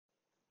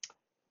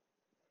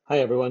Hi,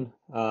 everyone.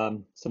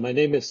 So my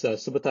name is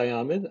Subutai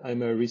Ahmad.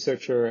 I'm a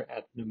researcher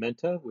at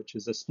Numenta, which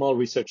is a small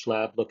research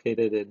lab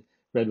located in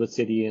Redwood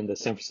City in the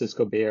San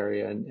Francisco Bay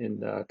Area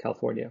in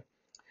California.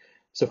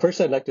 So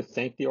first, I'd like to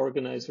thank the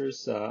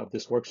organizers of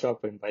this workshop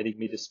for inviting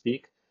me to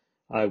speak.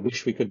 I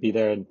wish we could be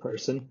there in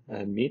person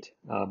and meet,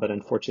 but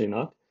unfortunately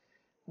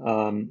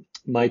not.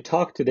 My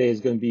talk today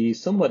is going to be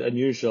somewhat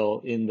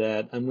unusual in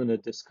that I'm going to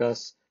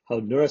discuss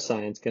how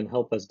neuroscience can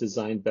help us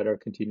design better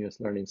continuous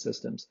learning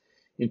systems.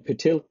 In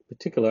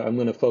particular, I'm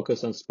going to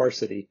focus on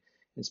sparsity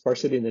and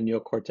sparsity in the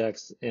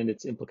neocortex and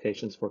its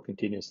implications for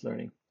continuous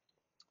learning.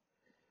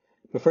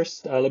 But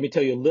first, let me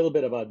tell you a little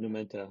bit about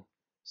Numenta.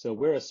 So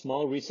we're a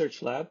small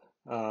research lab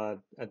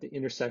at the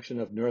intersection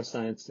of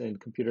neuroscience and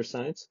computer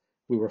science.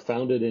 We were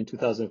founded in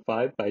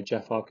 2005 by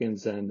Jeff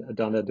Hawkins and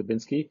Donna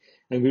Dubinsky,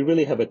 and we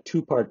really have a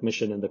two-part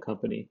mission in the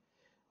company.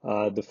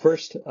 The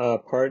first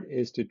part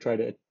is to try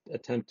to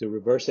attempt to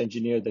reverse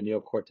engineer the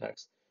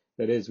neocortex.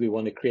 That is, we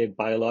want to create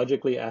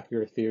biologically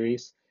accurate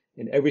theories,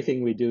 and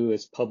everything we do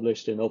is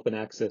published in open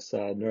access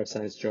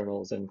neuroscience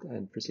journals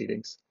and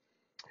proceedings.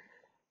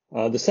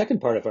 The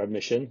second part of our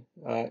mission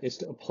is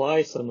to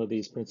apply some of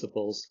these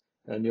principles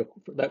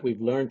that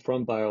we've learned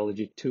from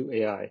biology to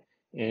AI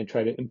and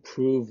try to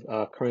improve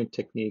current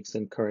techniques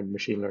and current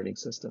machine learning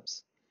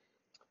systems.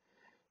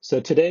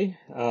 So today,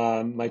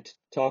 my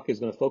talk is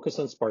going to focus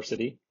on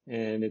sparsity,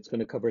 and it's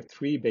going to cover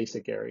three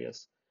basic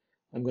areas.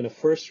 I'm going to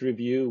first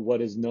review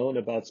what is known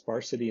about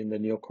sparsity in the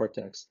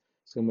neocortex.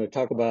 So I'm going to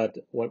talk about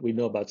what we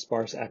know about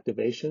sparse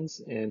activations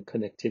and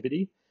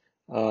connectivity.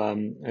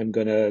 I'm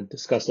going to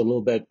discuss a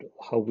little bit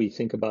how we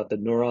think about the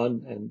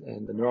neuron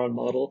and the neuron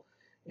model.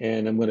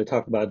 And I'm going to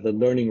talk about the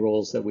learning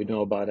roles that we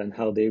know about and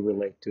how they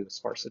relate to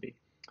sparsity.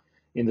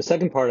 In the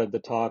second part of the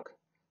talk,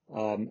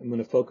 I'm going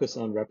to focus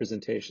on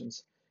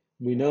representations.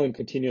 We know in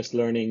continuous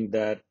learning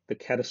that the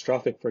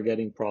catastrophic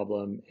forgetting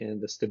problem and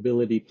the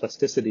stability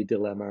plasticity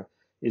dilemma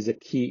is a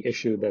key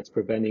issue that's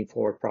preventing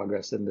forward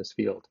progress in this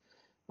field.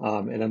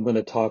 And I'm going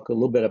to talk a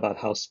little bit about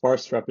how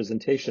sparse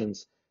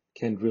representations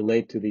can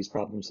relate to these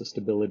problems of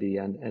stability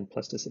and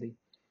plasticity.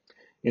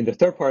 In the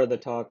third part of the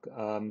talk,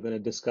 I'm going to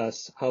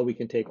discuss how we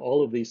can take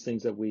all of these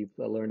things that we've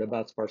learned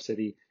about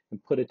sparsity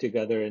and put it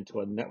together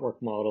into a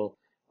network model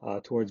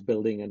towards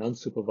building an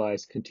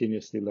unsupervised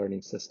continuously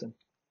learning system.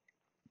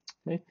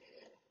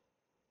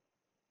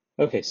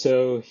 Okay,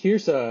 so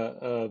here's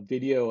a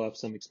video of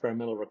some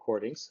experimental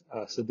recordings.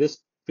 So this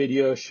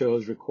video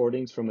shows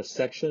recordings from a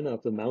section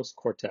of the mouse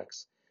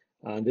cortex.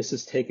 This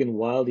is taken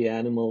while the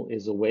animal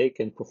is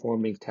awake and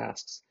performing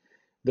tasks.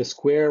 The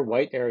square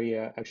white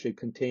area actually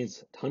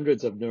contains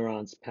hundreds of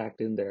neurons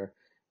packed in there,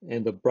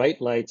 and the bright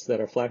lights that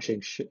are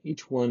flashing,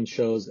 each one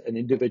shows an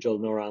individual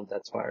neuron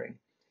that's firing.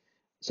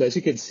 So as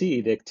you can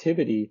see, the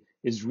activity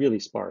is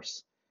really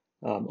sparse.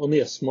 Only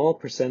a small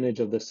percentage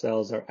of the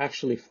cells are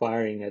actually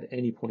firing at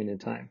any point in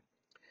time.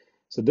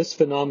 So this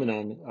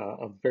phenomenon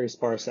of very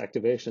sparse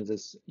activations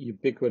is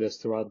ubiquitous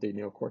throughout the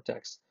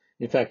neocortex.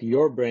 In fact,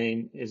 your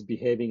brain is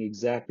behaving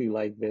exactly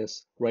like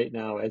this right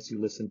now as you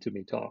listen to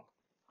me talk.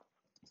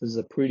 This is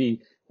a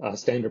pretty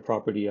standard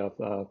property of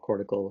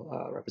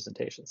cortical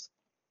representations.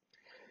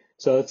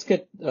 So let's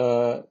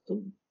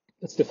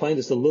define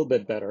this a little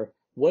bit better.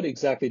 What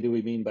exactly do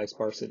we mean by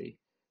sparsity?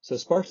 So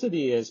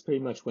sparsity is pretty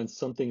much when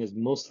something is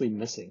mostly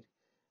missing.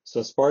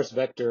 So a sparse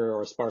vector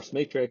or a sparse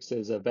matrix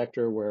is a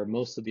vector where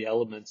most of the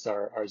elements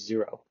are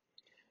zero.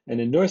 And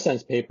in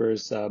neuroscience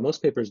papers,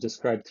 most papers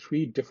describe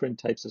three different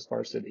types of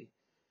sparsity.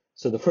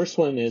 So the first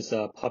one is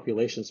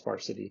population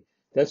sparsity.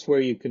 That's where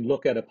you can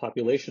look at a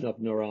population of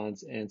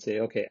neurons and say,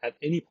 okay, at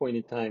any point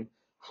in time,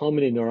 how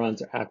many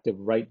neurons are active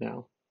right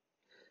now?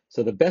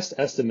 So the best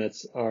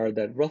estimates are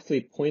that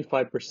roughly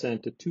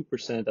 0.5% to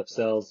 2% of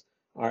cells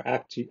are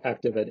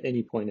active at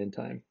any point in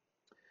time.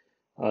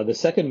 The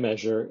second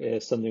measure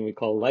is something we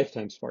call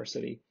lifetime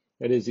sparsity.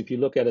 That is, if you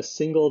look at a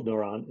single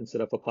neuron instead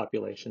of a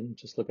population,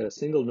 just look at a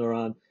single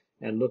neuron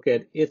and look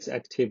at its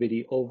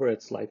activity over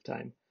its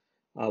lifetime.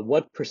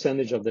 What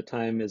percentage of the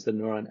time is the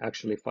neuron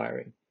actually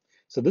firing?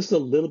 So this is a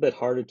little bit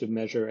harder to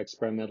measure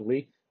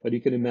experimentally, but you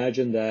can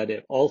imagine that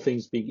if all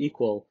things being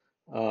equal,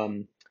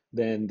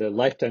 then the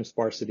lifetime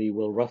sparsity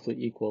will roughly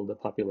equal the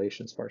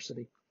population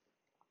sparsity.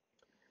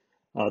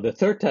 The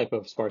third type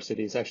of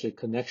sparsity is actually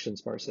connection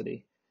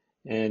sparsity.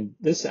 And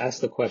this asks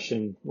the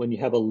question, when you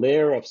have a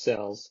layer of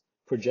cells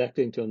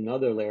projecting to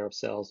another layer of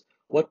cells,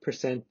 what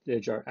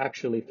percentage are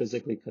actually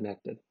physically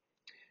connected?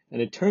 And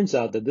it turns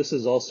out that this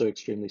is also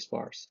extremely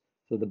sparse.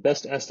 So the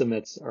best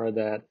estimates are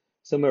that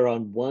somewhere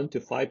around 1 to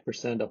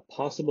 5% of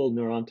possible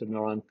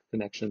neuron-to-neuron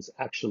connections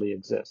actually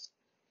exist.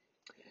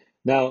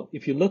 Now,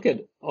 if you look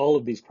at all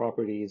of these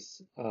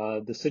properties,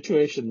 the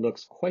situation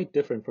looks quite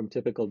different from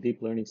typical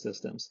deep learning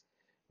systems.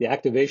 The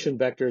activation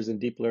vectors in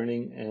deep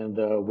learning and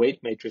the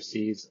weight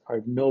matrices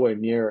are nowhere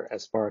near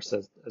as sparse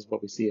as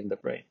what we see in the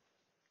brain.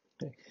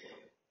 Okay.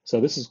 So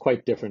this is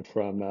quite different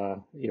from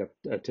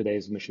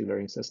today's machine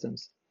learning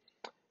systems.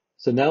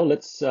 So now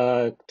let's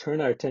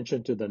turn our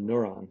attention to the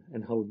neuron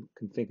and how we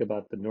can think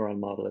about the neuron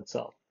model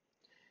itself.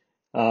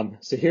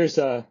 So here's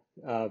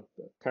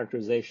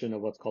characterization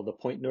of what's called the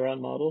point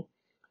neuron model.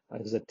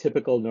 It's a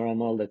typical neuron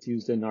model that's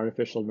used in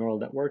artificial neural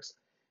networks.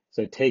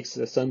 So it takes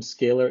some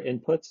scalar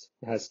inputs,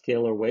 it has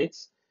scalar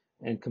weights,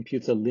 and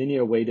computes a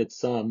linear weighted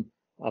sum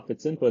of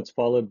its inputs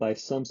followed by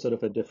some sort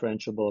of a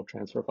differentiable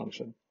transfer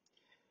function.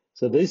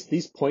 So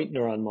these point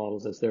neuron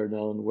models, as they're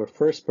known, were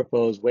first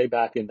proposed way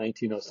back in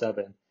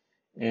 1907,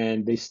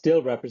 and they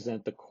still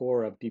represent the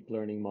core of deep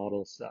learning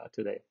models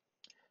today.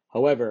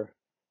 However,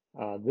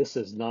 this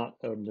is not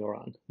a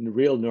neuron.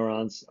 Real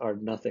neurons are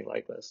nothing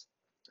like this.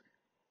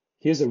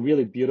 Here's a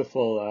really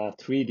beautiful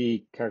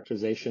 3D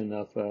characterization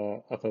of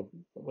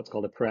what's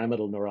called a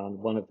pyramidal neuron,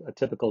 one of a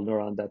typical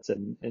neuron that's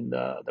in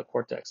the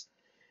cortex.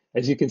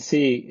 As you can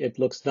see, it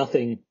looks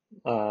nothing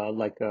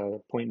like a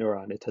point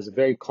neuron. It has a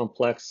very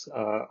complex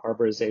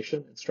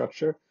arborization and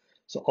structure.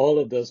 So all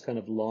of those kind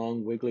of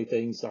long, wiggly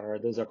things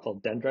those are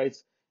called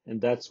dendrites,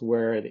 and that's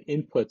where the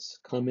inputs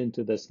come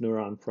into this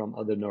neuron from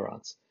other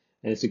neurons.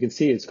 And as you can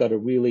see, it's got a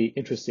really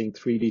interesting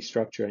 3D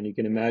structure, and you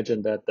can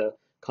imagine that the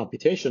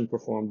computation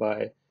performed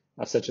by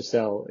such a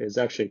cell is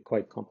actually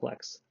quite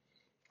complex.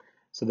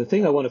 So the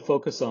thing I want to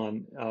focus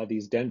on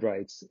these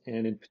dendrites,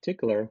 and in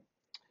particular,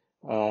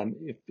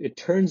 it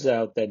turns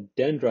out that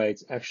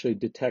dendrites actually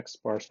detect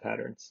sparse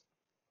patterns.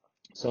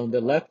 So on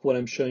the left, what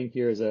I'm showing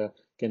here is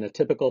again, a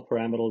typical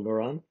pyramidal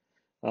neuron.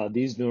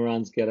 These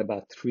neurons get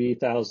about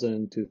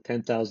 3,000 to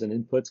 10,000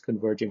 inputs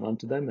converging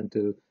onto them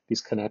into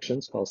these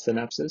connections called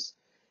synapses.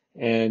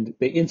 And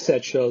the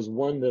inset shows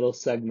one little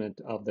segment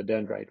of the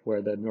dendrite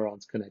where the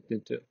neurons connect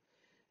into.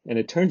 And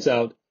it turns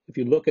out, if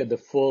you look at the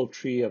full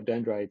tree of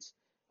dendrites,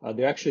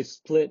 they're actually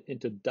split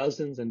into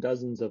dozens and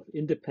dozens of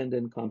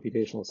independent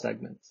computational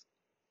segments.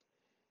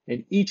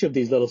 And each of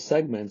these little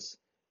segments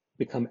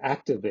become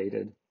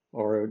activated,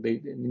 or they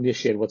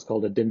initiate what's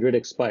called a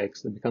dendritic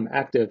spikes. They become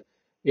active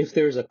if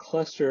there's a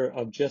cluster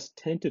of just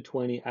 10 to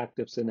 20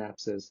 active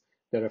synapses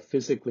that are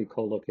physically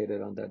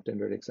co-located on that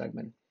dendritic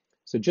segment.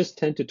 So just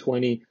 10 to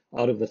 20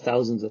 out of the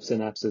thousands of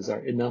synapses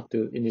are enough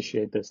to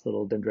initiate this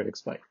little dendritic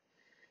spike.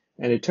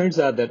 And it turns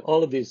out that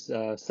all of these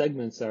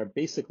segments are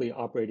basically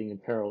operating in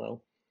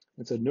parallel.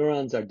 And so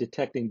neurons are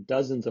detecting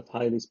dozens of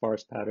highly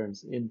sparse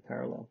patterns in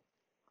parallel.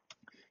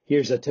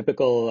 Here's a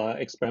typical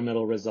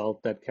experimental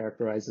result that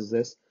characterizes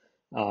this.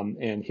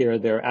 And here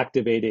they're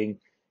activating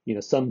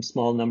some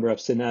small number of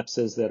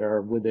synapses that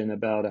are within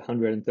about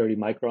 130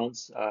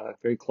 microns,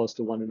 very close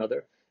to one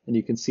another. And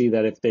you can see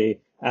that if they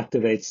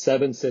activate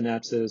 7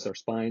 synapses or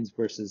spines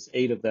versus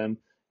 8 of them,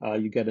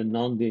 you get a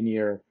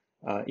nonlinear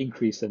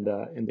increase in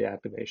the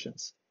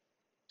activations.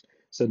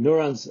 So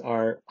neurons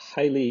are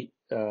highly,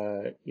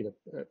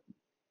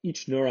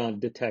 each neuron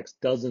detects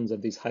dozens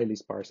of these highly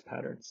sparse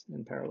patterns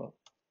in parallel.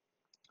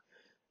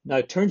 Now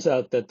it turns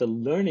out that the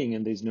learning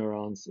in these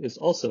neurons is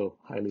also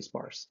highly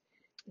sparse.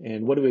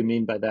 And what do we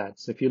mean by that?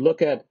 So if you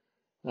look at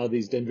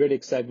these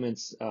dendritic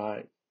segments,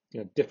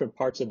 different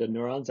parts of the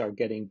neurons are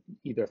getting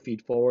either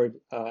feed-forward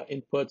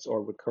inputs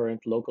or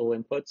recurrent local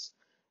inputs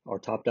or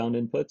top-down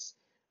inputs.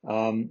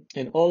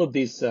 And all of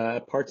these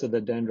parts of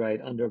the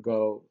dendrite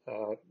undergo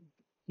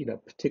a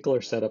particular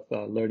set of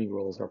learning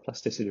rules or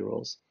plasticity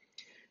rules.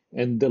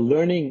 And the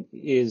learning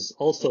is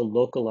also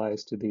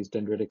localized to these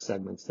dendritic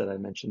segments that I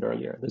mentioned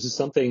earlier. This is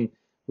something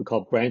we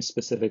call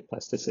branch-specific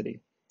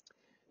plasticity.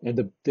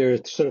 And there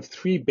are sort of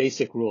 3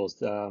 basic rules.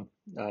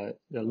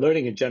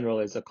 Learning in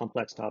general is a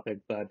complex topic,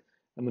 but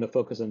I'm going to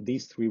focus on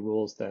these 3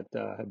 rules that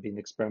have been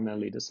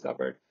experimentally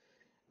discovered.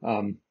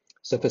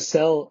 So if a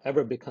cell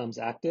ever becomes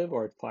active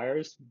or it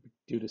fires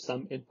due to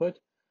some input,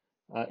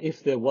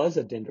 if there was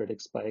a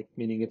dendritic spike,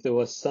 meaning if there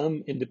was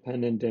some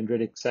independent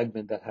dendritic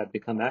segment that had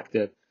become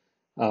active,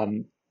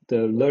 the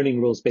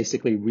learning rules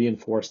basically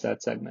reinforce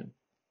that segment.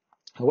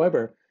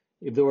 However,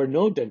 if there were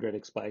no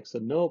dendritic spikes, so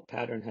no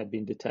pattern had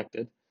been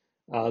detected,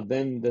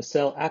 then the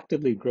cell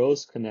actively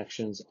grows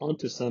connections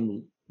onto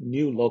some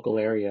new local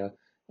area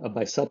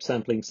by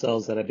subsampling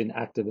cells that have been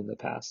active in the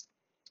past.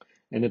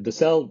 And if the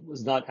cell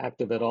was not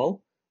active at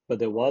all, but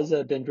there was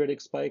a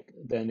dendritic spike,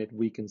 then it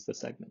weakens the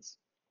segments.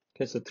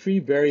 Okay, so 3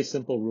 very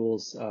simple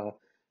rules that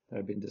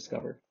have been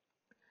discovered.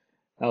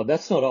 Now,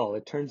 that's not all.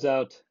 It turns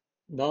out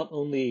not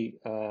only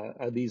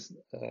does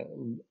a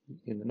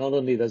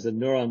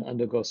neuron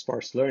undergo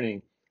sparse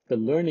learning, the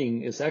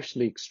learning is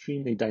actually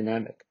extremely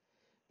dynamic,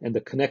 and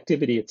the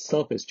connectivity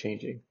itself is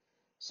changing.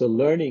 So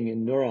learning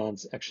in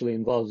neurons actually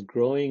involves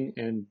growing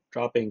and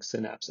dropping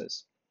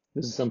synapses.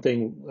 This is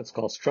something that's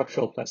called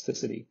structural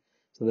plasticity.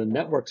 So the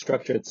network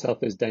structure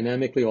itself is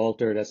dynamically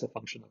altered as a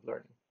function of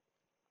learning.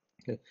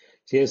 Okay.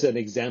 So here's an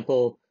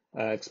example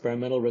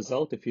experimental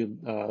result. If you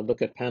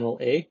look at panel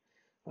A,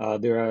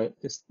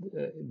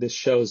 this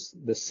shows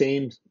the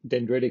same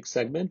dendritic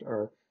segment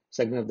or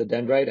segment of the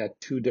dendrite at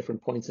 2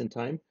 different points in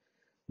time.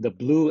 The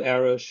blue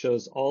arrow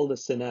shows all the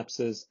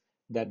synapses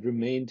that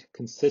remained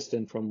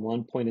consistent from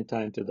one point in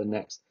time to the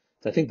next.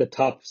 So I think the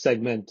top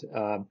segment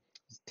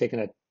is taken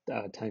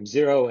at time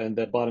 0, and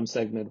the bottom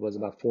segment was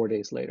about 4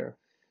 days later.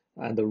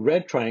 And the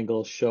red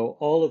triangles show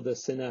all of the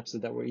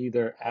synapses that were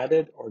either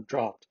added or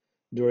dropped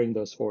during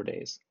those 4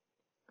 days.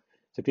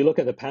 So if you look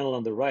at the panel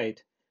on the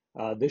right,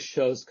 this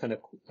shows kind of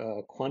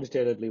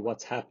quantitatively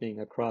what's happening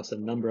across a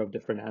number of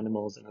different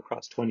animals and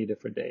across 20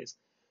 different days.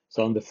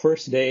 So on the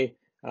first day,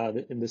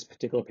 in this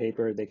particular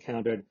paper, they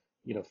counted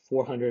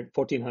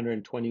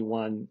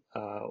 1,421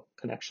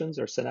 connections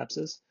or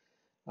synapses.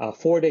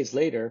 4 days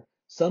later,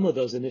 some of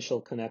those initial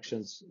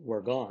connections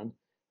were gone,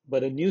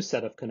 but a new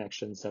set of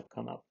connections have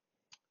come up,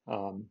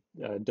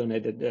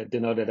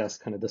 denoted as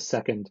kind of the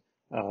second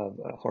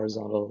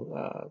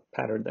horizontal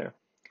pattern there.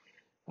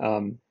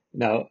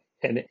 Now,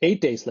 and 8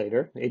 days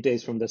later, 8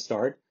 days from the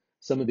start,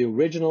 some of the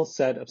original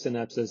set of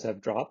synapses have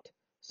dropped.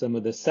 Some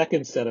of the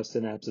second set of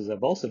synapses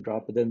have also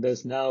dropped, but then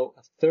there's now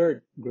a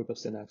third group of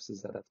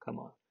synapses that have come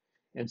on,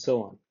 and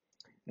so on.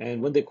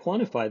 And when they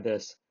quantified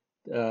this,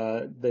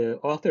 the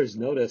authors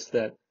noticed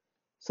that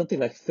something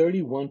like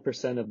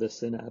 31% of the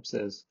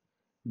synapses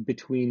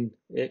between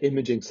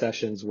imaging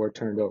sessions were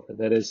turned over.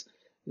 That is,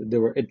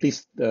 there were at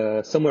least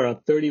somewhere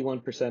around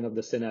 31% of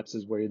the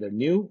synapses were either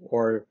new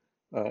or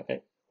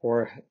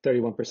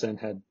 31%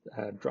 had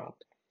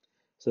dropped.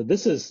 So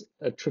this is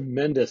a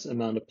tremendous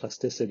amount of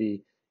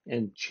plasticity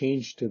and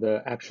change to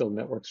the actual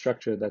network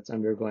structure that's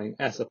undergoing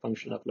as a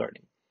function of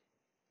learning.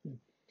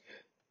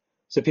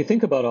 So if you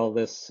think about all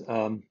this,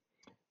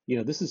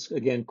 this is,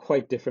 again,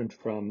 quite different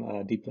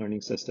from deep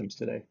learning systems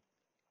today.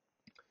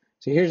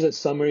 So here's a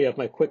summary of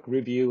my quick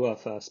review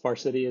of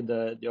sparsity in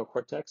the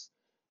neocortex.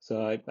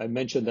 So I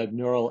mentioned that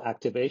neural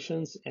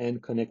activations and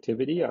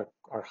connectivity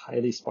are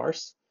highly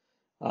sparse.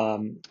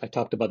 I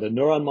talked about the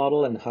neuron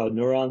model and how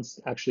neurons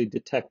actually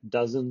detect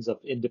dozens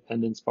of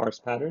independent sparse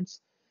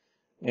patterns.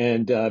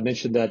 And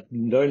mentioned that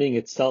learning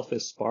itself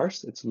is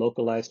sparse. It's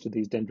localized to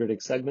these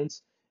dendritic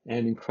segments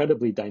and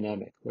incredibly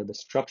dynamic, where the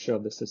structure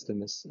of the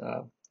system is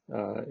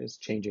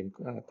changing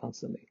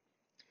constantly.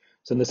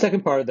 So in the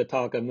second part of the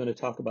talk, I'm going to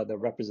talk about the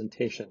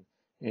representation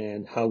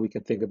and how we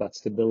can think about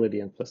stability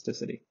and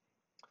plasticity.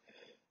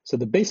 So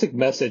the basic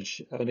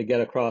message I want to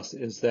get across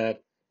is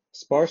that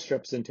sparse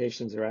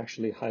representations are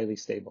actually highly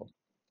stable.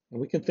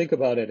 And we can think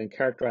about it and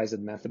characterize it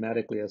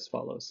mathematically as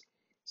follows.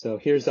 So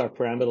here's our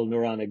pyramidal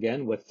neuron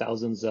again with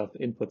thousands of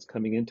inputs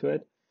coming into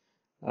it.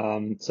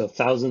 So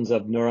thousands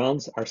of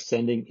neurons are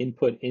sending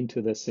input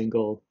into the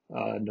single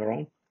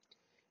neuron.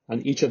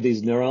 On each of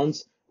these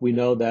neurons, we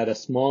know that a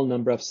small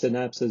number of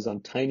synapses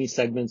on tiny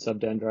segments of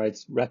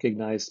dendrites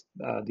recognize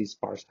these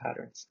sparse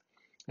patterns,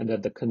 and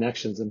that the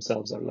connections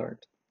themselves are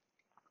learned.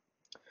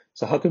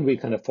 So how can we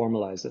kind of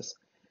formalize this?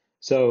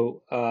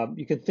 So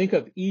you can think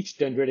of each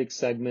dendritic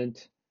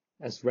segment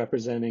as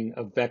representing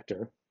a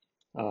vector,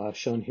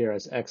 shown here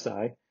as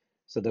xi.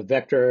 So the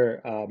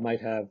vector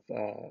might have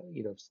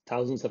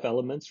thousands of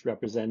elements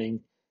representing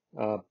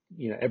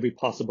every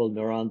possible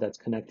neuron that's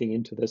connecting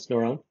into this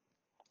neuron.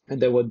 And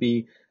there would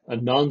be a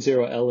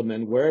non-zero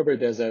element wherever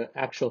there's an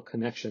actual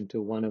connection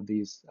to one of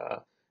these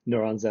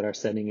neurons that are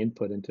sending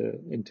input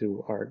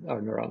into our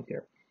neuron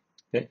here.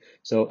 Okay,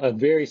 so a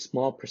very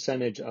small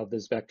percentage of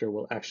this vector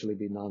will actually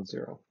be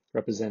non-zero,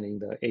 representing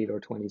the 8 or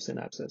 20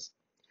 synapses.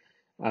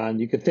 And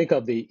you can think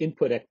of the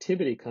input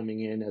activity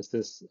coming in as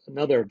this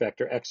another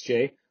vector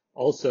xj,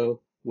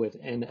 also with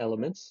n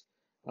elements,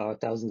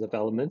 thousands of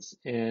elements.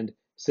 And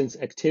since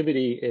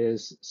activity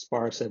is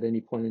sparse at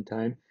any point in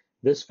time,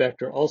 this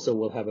vector also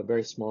will have a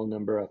very small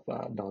number of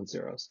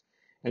non-zeros.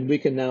 And we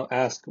can now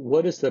ask,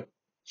 what is the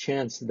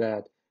chance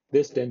that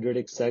this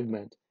dendritic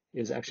segment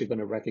is actually going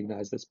to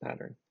recognize this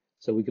pattern?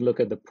 So we can look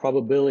at the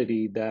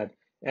probability that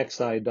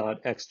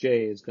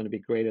xi.xj is going to be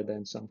greater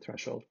than some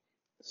threshold.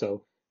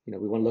 So we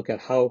want to look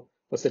at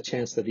what's the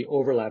chance that the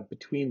overlap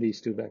between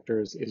these two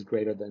vectors is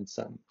greater than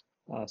some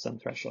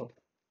threshold.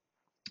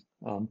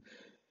 What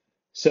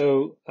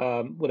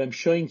I'm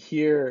showing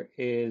here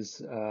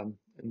is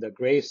in the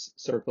gray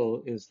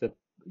circle is the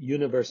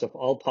universe of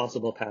all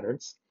possible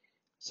patterns.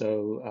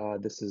 So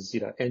this is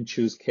n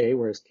choose k,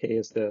 whereas k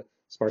is the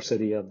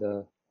sparsity of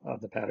the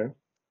pattern.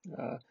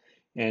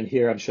 And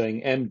here I'm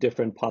showing m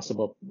different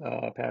possible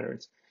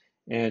patterns.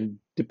 And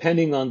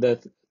depending on the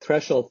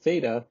threshold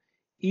theta,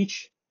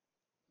 each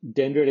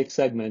dendritic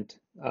segment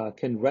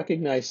can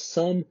recognize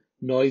some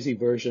noisy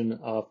version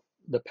of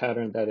the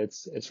pattern that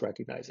it's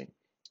recognizing.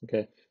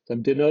 Okay, so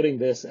I'm denoting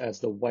this as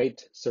the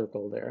white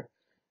circle there.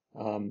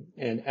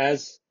 And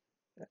as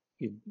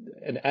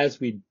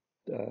we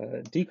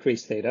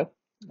decrease theta,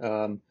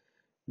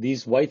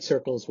 these white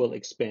circles will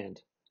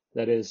expand.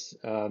 That is,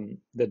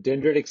 the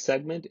dendritic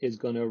segment is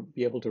going to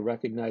be able to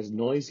recognize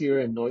noisier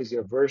and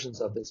noisier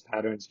versions of these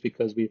patterns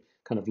because we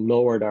kind of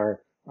lowered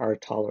our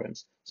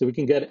tolerance. So we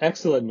can get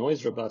excellent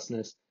noise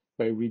robustness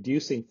by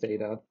reducing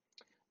theta,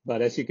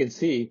 but as you can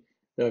see,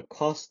 the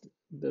cost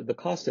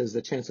is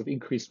the chance of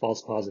increased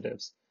false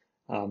positives,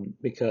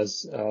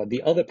 because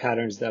the other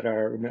patterns that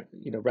are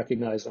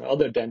recognized on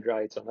other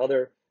dendrites, on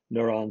other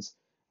neurons,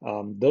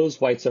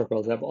 those white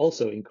circles have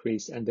also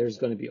increased, and there's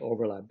going to be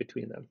overlap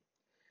between them.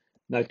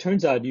 Now, it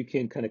turns out you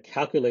can kind of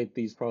calculate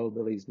these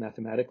probabilities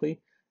mathematically,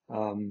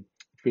 which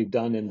we've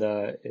done in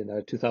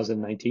a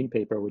 2019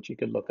 paper, which you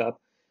can look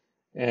up.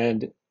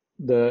 And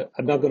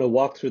I'm not going to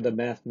walk through the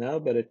math now,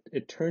 but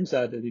it turns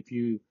out that if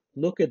you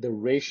look at the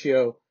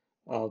ratio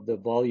of the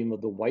volume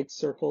of the white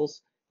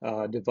circles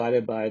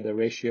divided by the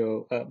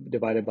ratio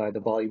divided by the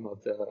volume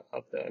of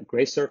the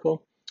gray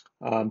circle,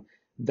 um,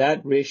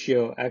 that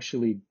ratio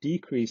actually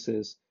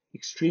decreases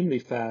extremely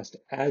fast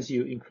as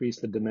you increase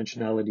the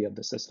dimensionality of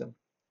the system.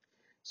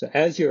 So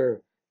as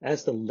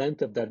the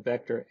length of that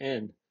vector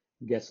n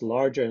gets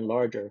larger and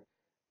larger,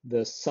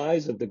 the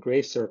size of the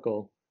gray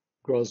circle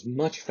grows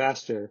much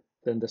faster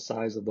than the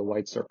size of the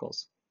white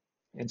circles.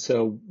 And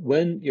so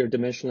when your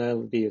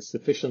dimensionality is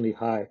sufficiently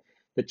high,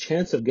 the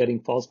chance of getting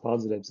false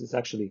positives is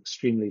actually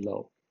extremely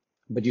low,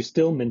 but you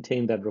still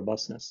maintain that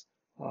robustness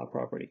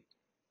property.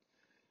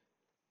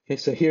 Okay,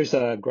 so here's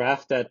a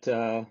graph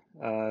that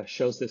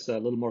shows this a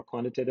little more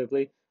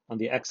quantitatively. On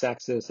the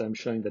x-axis, I'm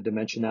showing the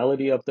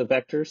dimensionality of the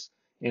vectors,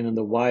 and on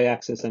the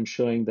y-axis, I'm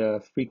showing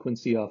the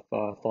frequency of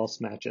false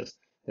matches.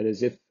 That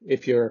is,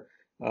 if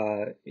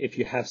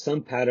you have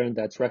some pattern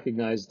that's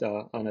recognized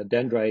on a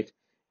dendrite,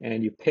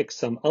 and you pick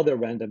some other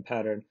random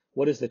pattern,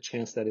 what is the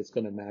chance that it's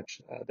going to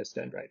match this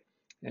dendrite?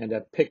 And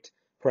I've picked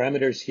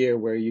parameters here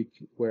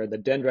where the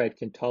dendrite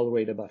can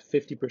tolerate about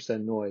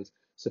 50% noise.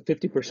 So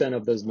 50%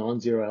 of those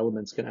non-zero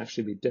elements can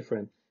actually be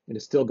different, and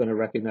it's still going to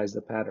recognize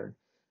the pattern.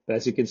 But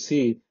as you can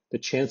see, the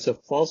chance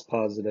of false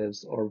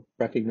positives or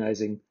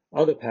recognizing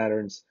other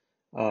patterns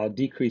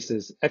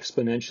decreases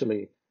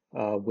exponentially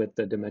with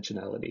the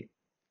dimensionality.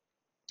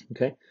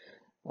 Okay,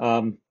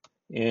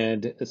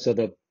 and so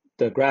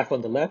the graph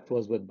on the left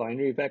was with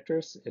binary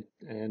vectors,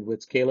 and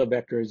with scalar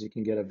vectors, you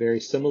can get a very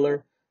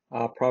similar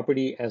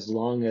property as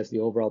long as the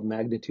overall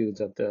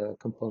magnitudes of the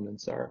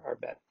components are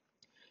met.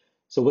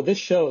 So what this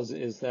shows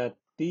is that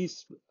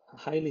these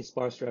highly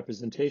sparse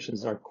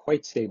representations are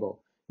quite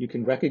stable. You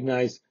can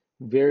recognize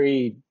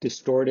very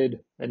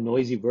distorted and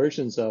noisy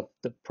versions of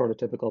the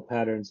prototypical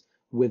patterns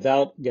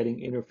without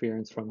getting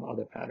interference from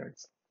other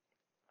patterns.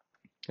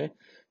 Okay,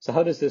 so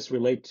how does this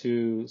relate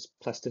to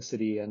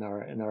plasticity and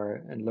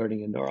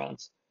learning in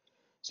neurons?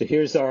 So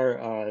here's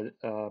our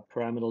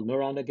pyramidal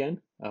neuron again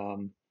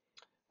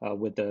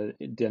with the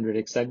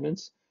dendritic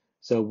segments.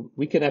 So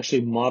we can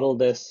actually model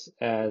this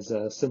as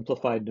a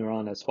simplified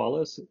neuron as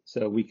follows.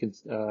 So we can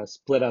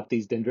split up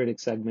these dendritic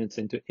segments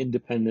into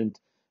independent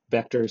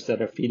vectors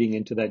that are feeding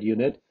into that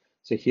unit.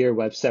 So here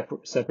I've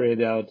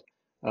separated out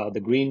the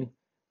green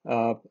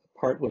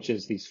part, which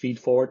is these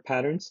feed-forward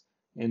patterns.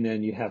 And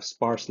then you have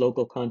sparse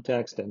local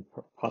context and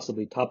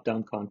possibly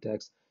top-down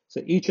context.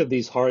 So each of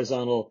these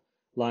horizontal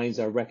lines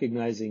are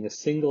recognizing a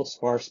single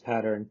sparse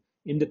pattern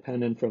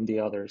independent from the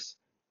others.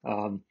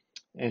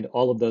 And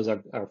all of those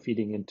are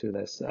feeding into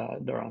this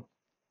neuron.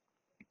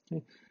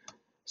 Okay.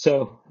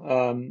 So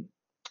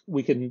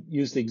we can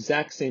use the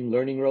exact same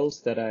learning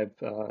rules that I've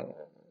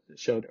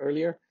showed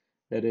earlier.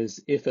 That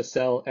is, if a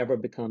cell ever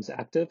becomes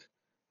active,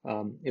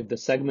 if the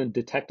segment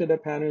detected a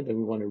pattern, then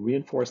we want to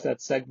reinforce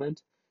that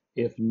segment.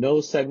 If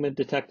no segment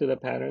detected a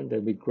pattern,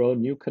 then we grow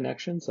new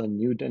connections on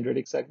new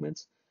dendritic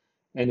segments.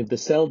 And if the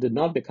cell did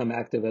not become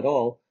active at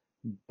all,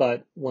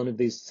 but one of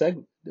these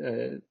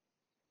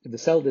if the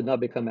cell did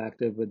not become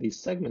active with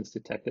these segments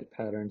detected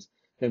patterns,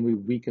 then we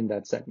weaken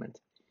that segment.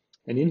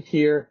 And in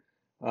here,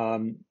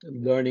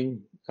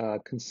 learning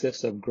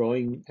consists of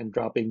growing and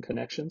dropping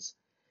connections.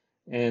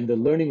 And the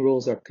learning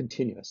rules are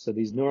continuous. So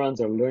these neurons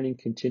are learning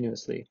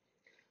continuously.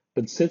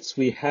 But since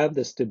we have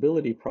the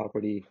stability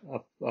property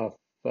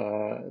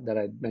that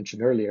I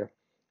mentioned earlier,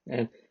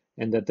 and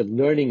that the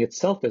learning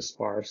itself is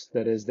sparse,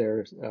 that is,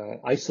 they're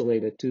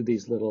isolated to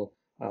these little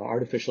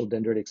artificial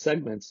dendritic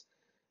segments,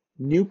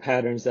 new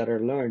patterns that are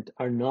learned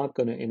are not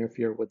going to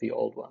interfere with the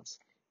old ones.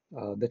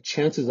 The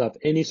chances of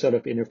any sort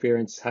of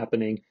interference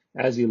happening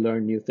as you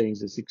learn new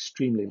things is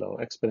extremely low,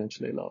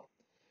 exponentially low.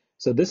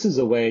 So this is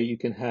a way you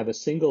can have a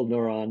single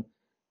neuron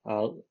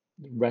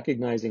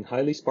recognizing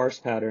highly sparse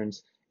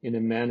patterns in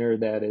a manner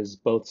that is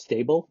both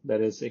stable,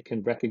 that is, it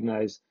can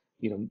recognize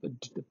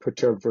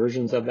perturbed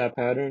versions of that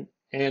pattern,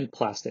 and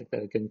plastic,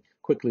 that it can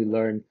quickly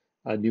learn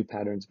new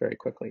patterns very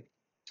quickly.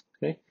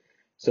 Okay,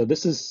 so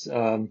this is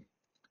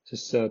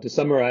so to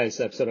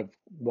summarize, I've sort of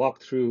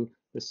walked through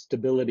the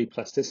stability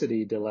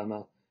plasticity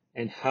dilemma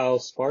and how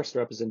sparse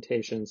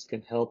representations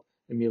can help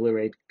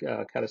ameliorate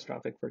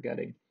catastrophic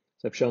forgetting.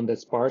 So I've shown that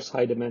sparse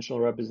high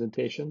dimensional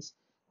representations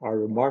are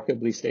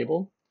remarkably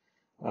stable.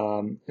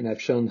 And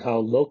I've shown how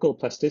local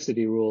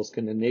plasticity rules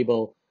can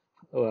enable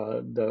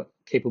the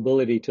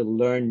capability to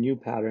learn new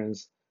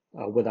patterns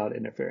without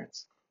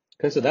interference.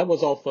 Okay, so that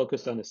was all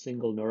focused on a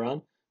single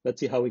neuron. Let's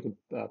see how we can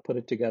put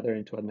it together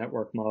into a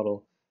network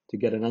model to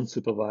get an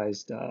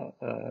unsupervised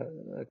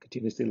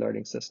continuously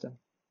learning system.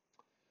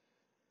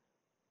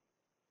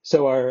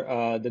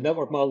 So the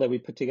network model that we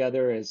put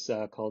together is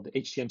called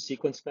HTM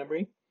sequence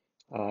memory.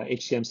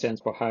 HTM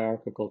stands for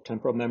hierarchical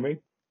temporal memory.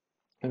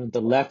 And on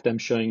the left, I'm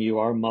showing you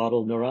our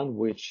model neuron,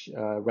 which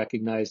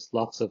recognize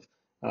lots of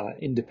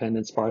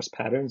independent sparse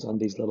patterns on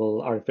these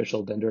little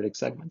artificial dendritic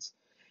segments.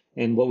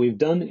 And what we've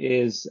done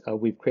is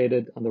we've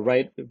created, on the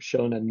right, we've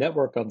shown a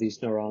network of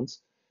these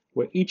neurons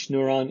where each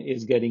neuron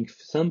is getting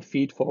some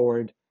feed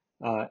forward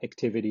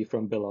activity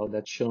from below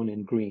that's shown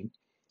in green.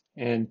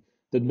 And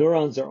the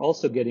neurons are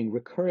also getting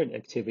recurrent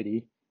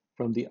activity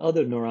from the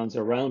other neurons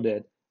around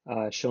it,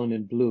 shown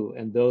in blue,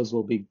 and those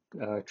will be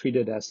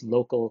treated as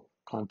local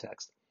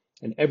context.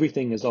 And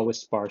everything is always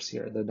sparse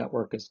here. The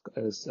network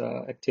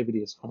activity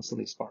is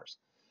constantly sparse.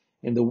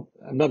 And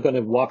I'm not going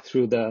to walk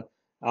through the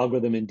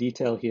algorithm in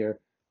detail here,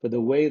 but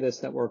the way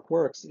this network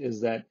works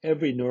is that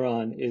every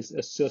neuron is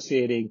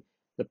associating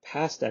the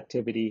past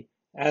activity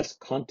as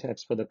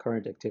context for the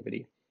current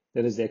activity.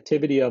 That is, the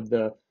activity of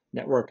the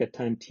network at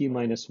time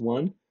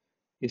t-1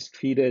 is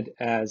treated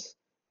as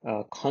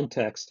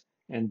context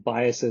and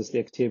biases the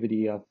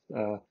activity of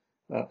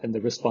and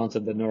the response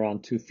of the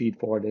neuron to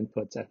feed-forward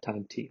inputs at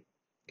time t.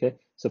 Okay,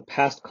 so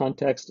past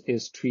context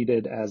is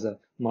treated as a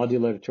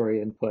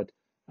modulatory input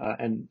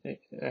and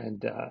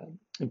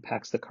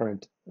impacts the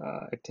current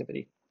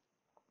activity.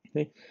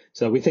 Okay,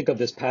 so we think of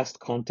this past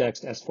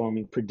context as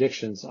forming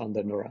predictions on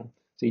the neuron.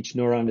 So each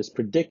neuron is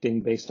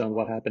predicting based on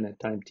what happened at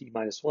time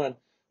t-1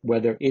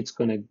 whether it's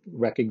going to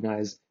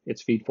recognize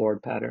its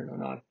feed-forward pattern or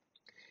not.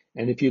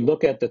 And if you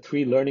look at the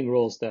 3 learning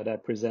rules that I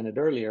presented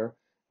earlier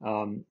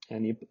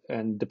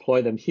and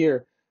deploy them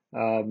here,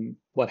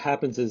 what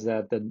happens is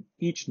that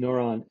each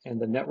neuron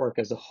and the network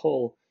as a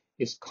whole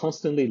is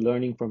constantly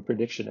learning from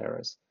prediction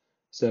errors.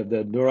 So if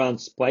the neuron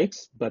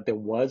spikes, but there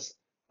was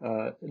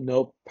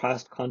no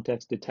past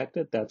context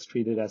detected, that's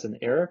treated as an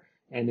error,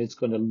 and it's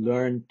going to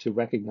learn to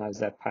recognize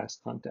that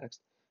past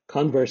context.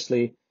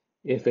 Conversely,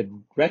 if it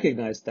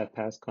recognized that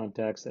past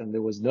context and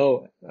there was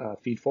no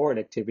feed-forward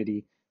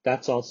activity,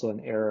 that's also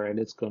an error, and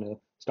it's going to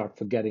start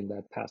forgetting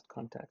that past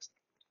context.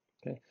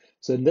 Okay,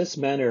 so in this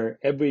manner,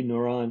 every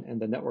neuron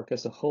and the network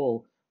as a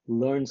whole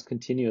learns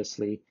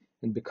continuously,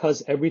 and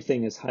because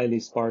everything is highly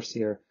sparse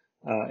here,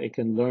 it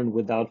can learn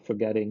without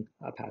forgetting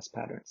past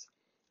patterns.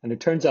 And it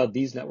turns out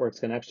these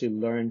networks can actually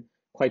learn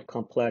quite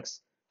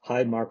complex,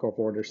 high Markov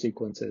order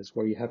sequences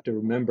where you have to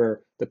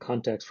remember the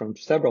context from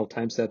several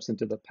time steps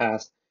into the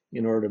past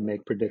in order to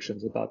make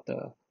predictions about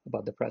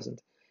the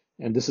present.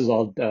 And this is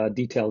all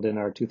detailed in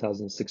our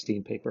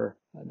 2016 paper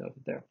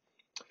noted there.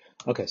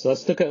 Okay, so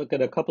let's look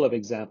at a couple of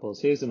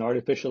examples. Here's an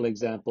artificial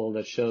example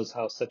that shows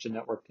how such a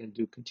network can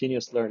do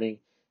continuous learning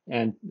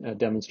and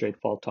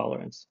demonstrate fault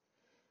tolerance.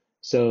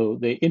 So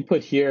the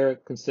input here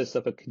consists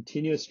of a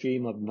continuous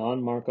stream of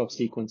non-Markov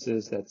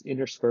sequences that's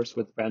interspersed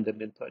with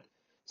random input.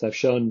 So I've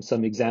shown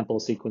some example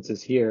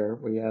sequences here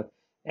where you have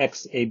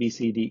X, A, B,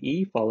 C, D,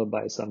 E, followed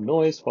by some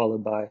noise,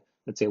 followed by,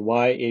 let's say,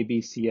 Y, A,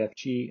 B, C, F,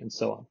 G, and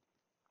so on.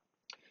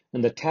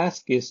 And the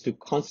task is to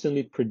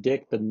constantly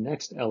predict the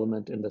next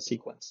element in the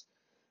sequence.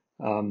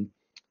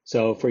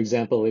 So for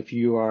example, if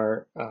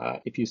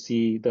you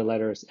see the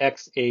letters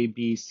X, A,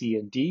 B, C,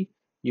 and D,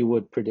 you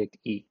would predict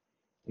E.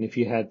 And if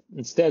you had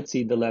instead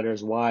seen the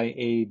letters Y,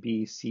 A,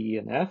 B, C,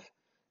 and F,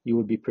 you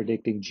would be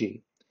predicting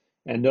G.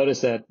 And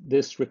notice that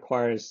this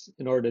requires,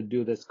 in order to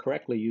do this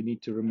correctly, you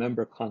need to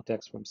remember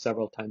context from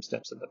several time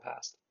steps in the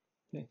past.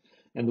 Okay?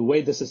 And the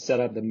way this is set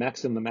up, the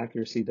maximum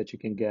accuracy that you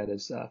can get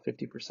is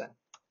 50%.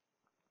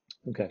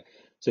 Okay,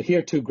 so here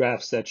are 2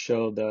 graphs that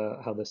show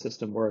how the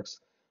system works.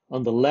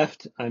 On the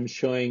left, I'm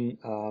showing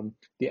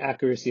the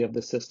accuracy of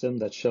the system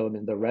that's shown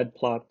in the red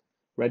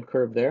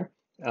curve there.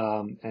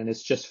 And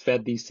it's just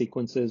fed these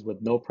sequences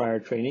with no prior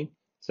training.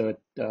 So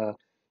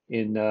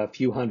in a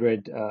few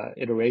hundred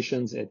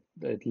iterations, it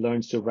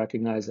learns to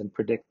recognize and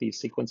predict these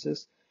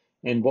sequences.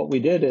 And what we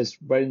did is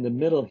right in the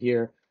middle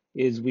here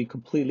is we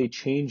completely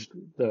changed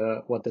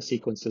what the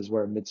sequences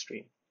were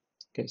midstream.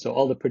 Okay, so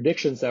all the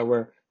predictions that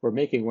we're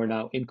making were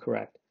now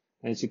incorrect.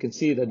 And as you can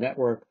see, the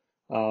network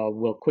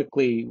will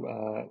quickly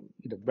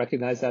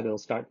recognize that. It'll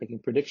start making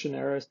prediction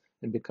errors.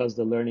 And because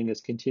the learning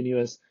is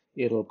continuous,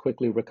 it'll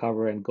quickly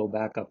recover and go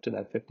back up to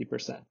that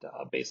 50%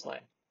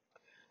 baseline.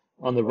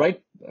 On the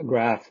right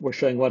graph, we're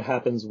showing what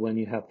happens when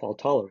you have fault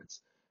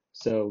tolerance.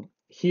 So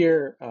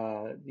here,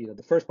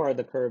 the first part of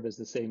the curve is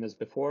the same as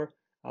before.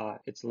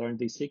 It's learned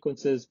these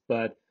sequences,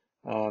 but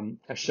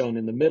as shown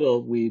in the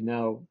middle, we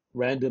now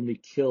randomly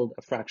killed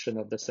a fraction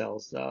of the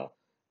cells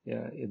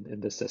in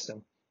the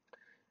system.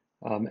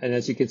 And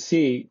as you can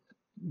see,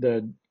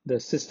 the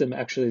system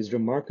actually is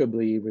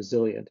remarkably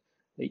resilient.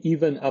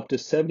 Even up to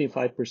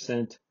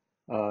 75%,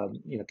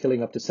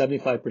 killing up to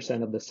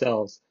 75% of the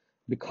cells,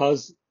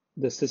 because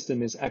the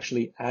system is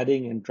actually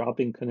adding and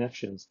dropping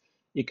connections,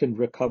 it can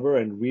recover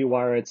and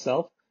rewire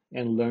itself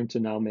and learn to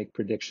now make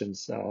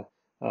predictions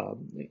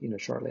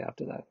shortly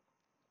after that.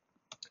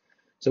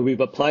 So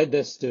we've applied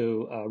this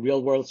to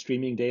real-world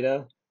streaming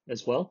data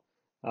as well.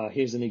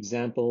 Here's an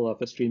example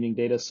of a streaming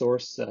data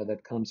source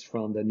that comes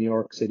from the New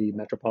York City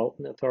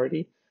Metropolitan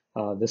Authority.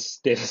 This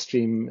data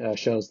stream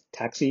shows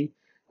taxi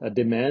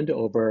demand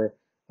over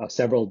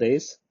several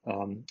days.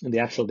 In the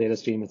actual data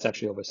stream, it's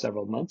actually over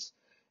several months.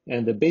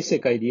 And the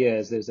basic idea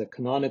is there's a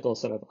canonical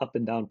sort of up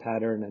and down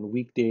pattern and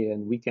weekday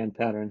and weekend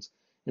patterns.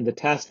 And the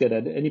task at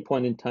any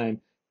point in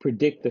time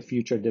predict the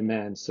future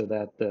demand so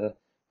that the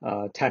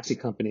taxi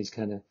companies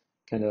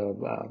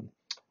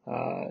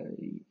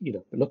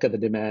look at the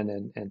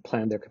demand and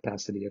plan their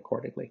capacity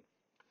accordingly.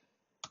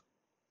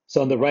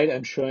 So on the right,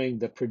 I'm showing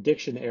the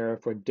prediction error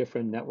for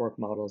different network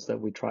models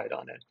that we tried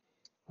on it.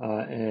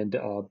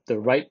 The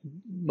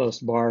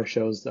rightmost bar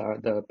shows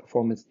the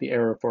performance, the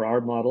error for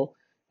our model.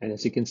 And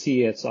as you can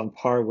see, it's on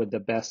par with the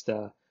best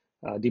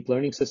deep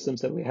learning systems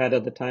that we had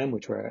at the time,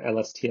 which were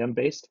LSTM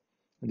based.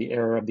 And the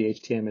error of the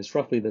HTM is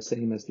roughly the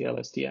same as the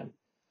LSTM.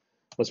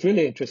 What's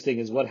really interesting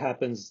is what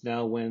happens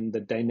now when the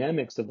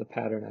dynamics of the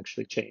pattern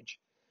actually change.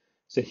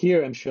 So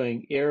here I'm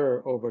showing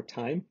error over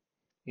time.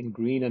 In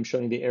green, I'm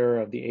showing the error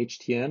of the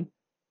HTM.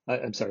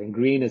 I'm sorry, in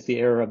green is the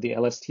error of the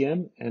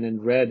LSTM, and in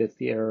red is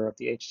the error of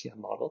the HTM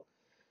model.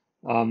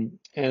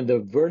 And the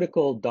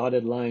vertical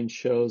dotted line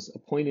shows a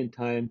point in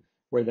time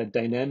where the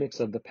dynamics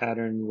of the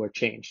pattern were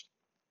changed.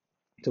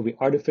 So we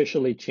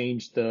artificially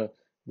changed the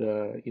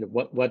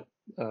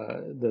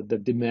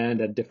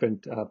demand at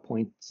different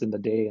points in the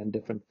day and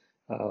different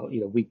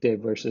weekday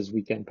versus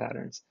weekend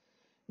patterns.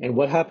 And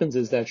what happens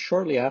is that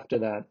shortly after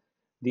that,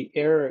 the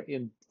error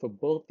for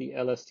both the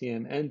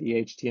LSTM and the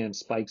HTM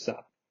spikes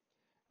up.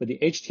 But the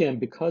HTM,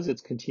 because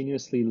it's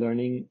continuously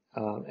learning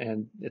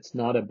and it's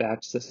not a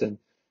batch system,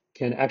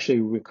 can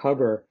actually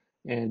recover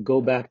and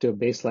go back to a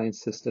baseline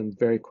system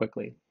very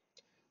quickly.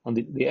 On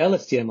the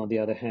LSTM, on the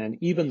other hand,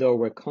 even though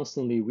we're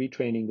constantly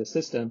retraining the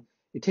system,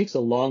 it takes a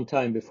long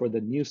time before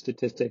the new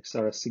statistics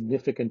are a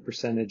significant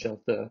percentage of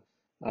the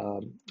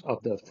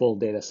full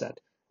data set.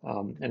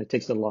 And it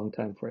takes a long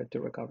time for it to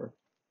recover.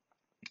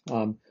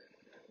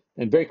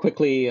 And very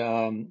quickly,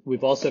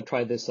 we've also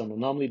tried this on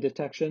anomaly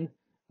detection.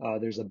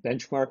 There's a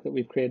benchmark that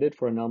we've created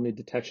for anomaly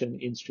detection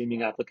in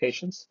streaming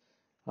applications.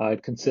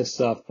 It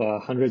consists of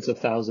hundreds of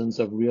thousands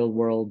of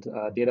real-world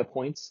data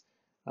points.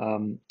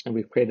 And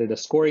we've created a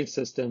scoring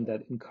system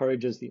that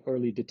encourages the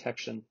early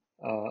detection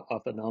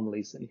of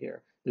anomalies in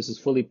here. This is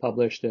fully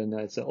published, and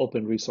it's an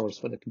open resource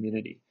for the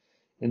community.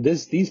 And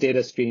these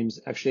data streams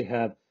actually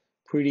have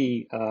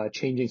pretty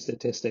changing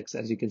statistics,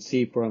 as you can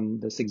see from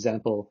this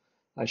example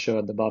I show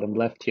at the bottom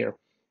left here,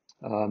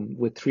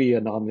 with 3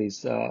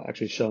 anomalies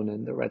actually shown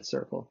in the red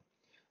circle.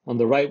 On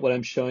the right, what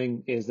I'm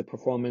showing is the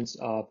performance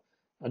of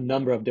a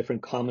number of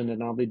different common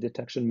anomaly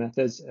detection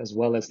methods, as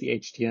well as the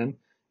HTM.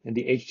 And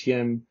the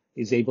HTM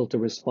is able to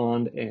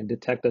respond and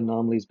detect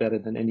anomalies better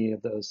than any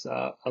of those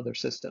other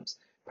systems,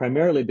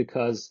 primarily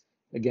because,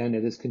 again,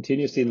 it is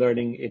continuously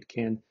learning. It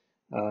can,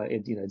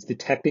 it's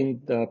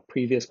detecting the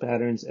previous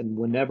patterns, and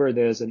whenever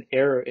there's an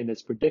error in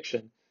its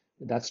prediction,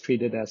 that's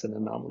treated as an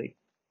anomaly.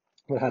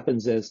 What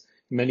happens is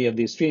many of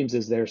these streams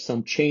is there's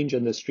some change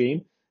in the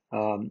stream.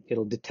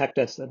 It'll detect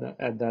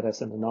that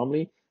as an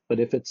anomaly, but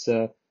if it's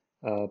a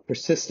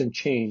persistent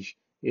change,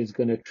 it's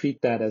going to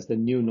treat that as the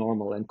new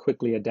normal and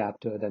quickly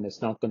adapt to it, and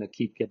it's not going to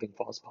keep giving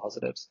false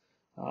positives.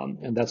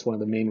 And that's one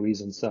of the main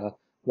reasons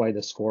why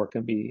the score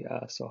can be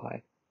so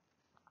high.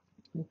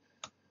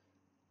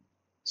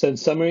 So in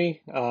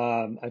summary,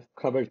 I've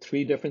covered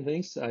 3 different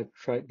things. I've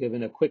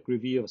given a quick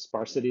review of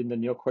sparsity in the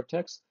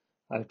neocortex.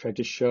 I've tried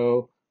to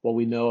show what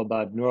we know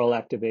about neural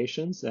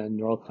activations and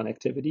neural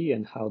connectivity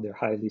and how they're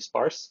highly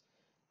sparse.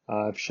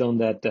 I've shown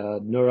that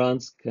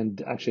neurons can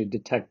actually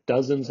detect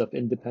dozens of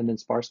independent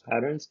sparse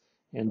patterns,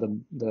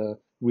 and the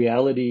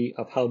reality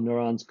of how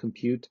neurons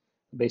compute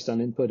based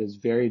on input is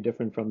very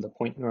different from the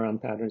point neuron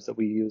patterns that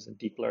we use in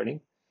deep learning.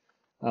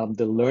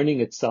 The learning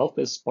itself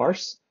is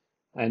sparse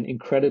and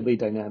incredibly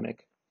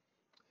dynamic.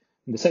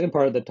 In the second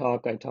part of the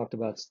talk, I talked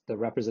about the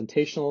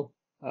representational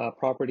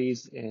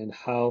properties and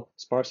how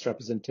sparse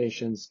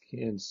representations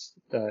can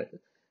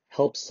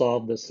help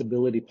solve the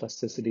stability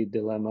plasticity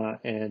dilemma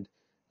and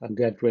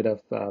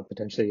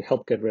potentially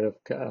help get rid of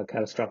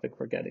catastrophic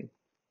forgetting.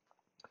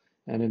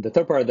 And in the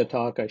third part of the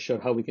talk, I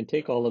showed how we can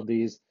take all of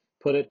these,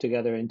 put it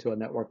together into a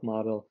network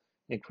model,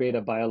 and create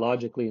a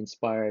biologically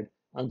inspired,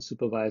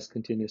 unsupervised,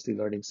 continuously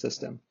learning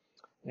system.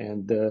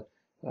 And the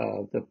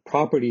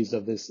properties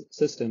of this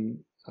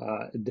system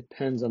it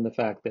depends on the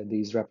fact that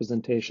these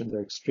representations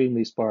are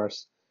extremely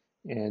sparse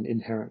and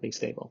inherently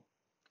stable.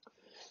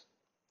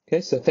 Okay,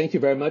 so thank you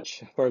very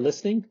much for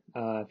listening.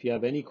 If you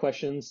have any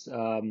questions,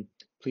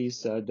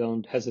 please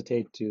don't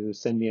hesitate to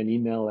send me an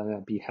email, and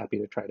I'd be happy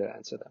to try to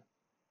answer them.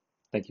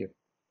 Thank you.